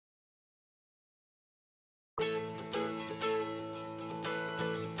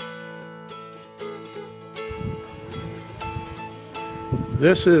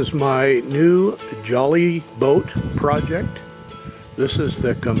This is my new Jolly boat project. This is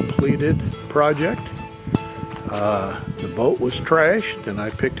the completed project. The boat was trashed and I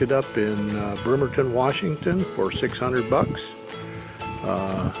picked it up in Bremerton, Washington for 600 bucks.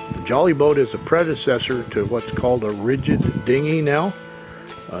 The Jolly boat is a predecessor to what's called a rigid dinghy now.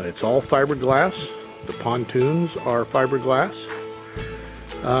 It's all fiberglass. The pontoons are fiberglass.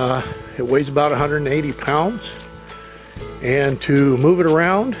 It weighs about 180 pounds. And to move it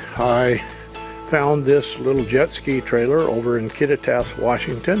around, I found this little jet ski trailer over in Kittitas,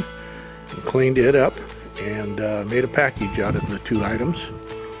 Washington, and cleaned it up and made a package out of the two items.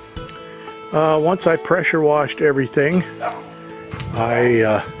 Once I pressure washed everything,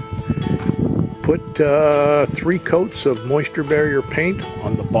 I put 3 coats of moisture barrier paint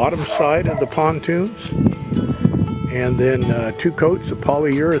on the bottom side of the pontoons, and then 2 coats of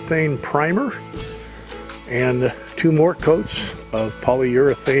polyurethane primer, and 2 more coats of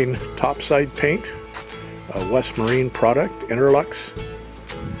polyurethane topside paint, West Marine product, Interlux.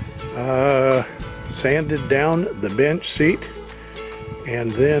 Sanded down the bench seat,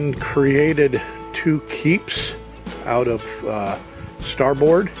 and then created 2 keeps out of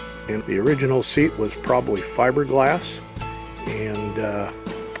starboard. And the original seat was probably fiberglass and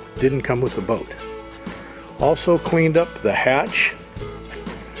didn't come with the boat. Also cleaned up the hatch.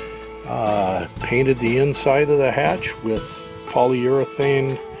 Painted the inside of the hatch with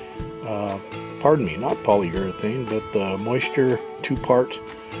polyurethane, pardon me, not polyurethane, but the moisture 2-part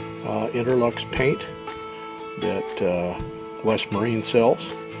Interlux paint that West Marine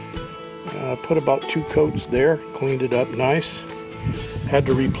sells. Put about 2 coats there, cleaned it up nice. Had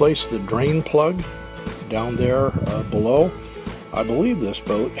to replace the drain plug down there below. I believe this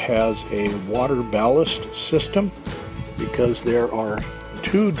boat has a water ballast system because there are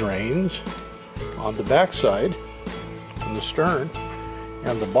 2 drains on the backside, on the stern,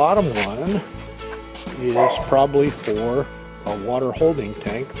 and the bottom one is probably for a water holding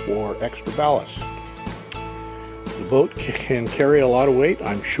tank for extra ballast. The boat can carry a lot of weight,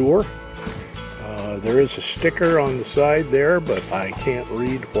 I'm sure. There is a sticker on the side there, but I can't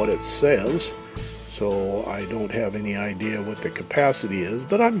read what it says, so I don't have any idea what the capacity is,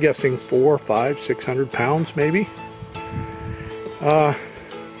 but I'm guessing 400, 500, 600 pounds maybe.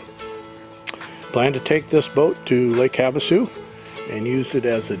 Plan to take this boat to Lake Havasu and use it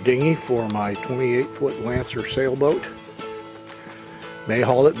as a dinghy for my 28-foot Lancer sailboat. May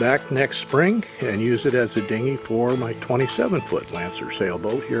haul it back next spring and use it as a dinghy for my 27-foot Lancer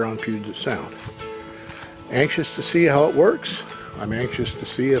sailboat here on Puget Sound. Anxious to see how it works. I'm anxious to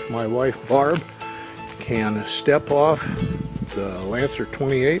see if my wife Barb can step off the Lancer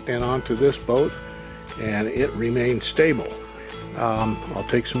 28 and onto this boat and it remains stable. I'll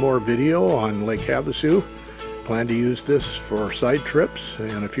take some more video on Lake Havasu. Plan to use this for side trips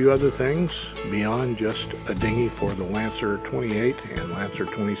and a few other things beyond just a dinghy for the Lancer 28 and Lancer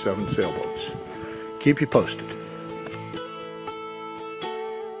 27 sailboats. Keep you posted.